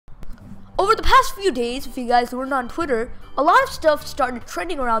Over the past few days, if you guys weren't on Twitter, a lot of stuff started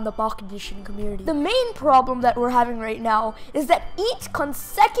trending around the Pocket Edition community. The main problem that we're having right now is that each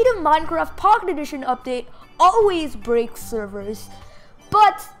consecutive Minecraft Pocket Edition update always breaks servers.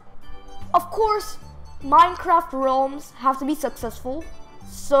 But, of course, Minecraft realms have to be successful,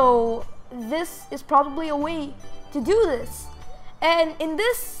 so this is probably a way to do this. And in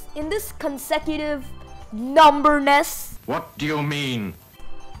this consecutive numberness, what do you mean?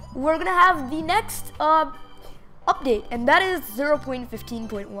 We're gonna have the next update, and that is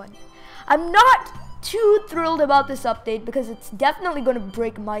 0.15.1. I'm not too thrilled about this update because it's definitely gonna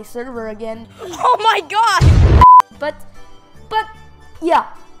break my server again. Oh my god! But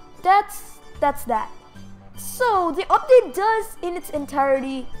yeah, that's that. So the update does in its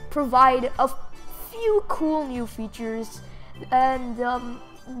entirety provide a few cool new features, and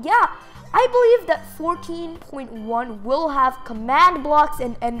yeah, I believe that 14.1 will have command blocks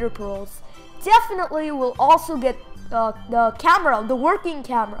and ender pearls. Definitely will also get the camera, the working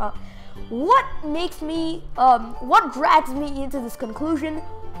camera. What makes me, what drags me into this conclusion?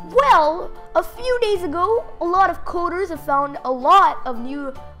 Well, a few days ago, a lot of coders have found a lot of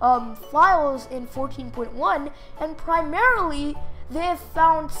new files in 14.1, and primarily they have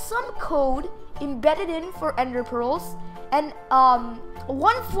found some code embedded in for ender pearls, and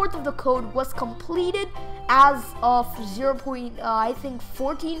 1/4 of the code was completed as of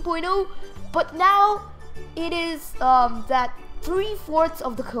 14.0, but now it is that 3/4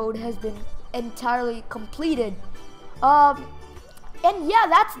 of the code has been entirely completed. And yeah,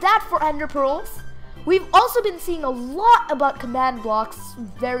 that's that for ender pearls. We've also been seeing a lot about command blocks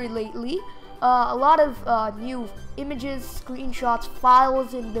very lately. A lot of new images, screenshots,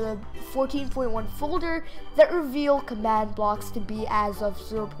 files in the 14.1 folder that reveal command blocks to be as of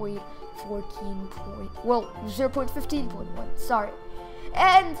 0.15.1, sorry.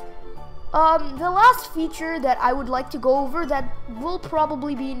 And the last feature that I would like to go over that will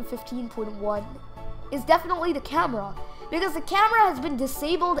probably be in 15.1 is definitely the camera, because the camera has been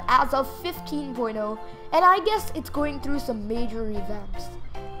disabled as of 15.0, and I guess it's going through some major revamps.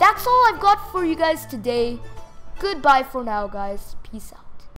 That's all I've got for you guys today. Goodbye for now, guys. Peace out.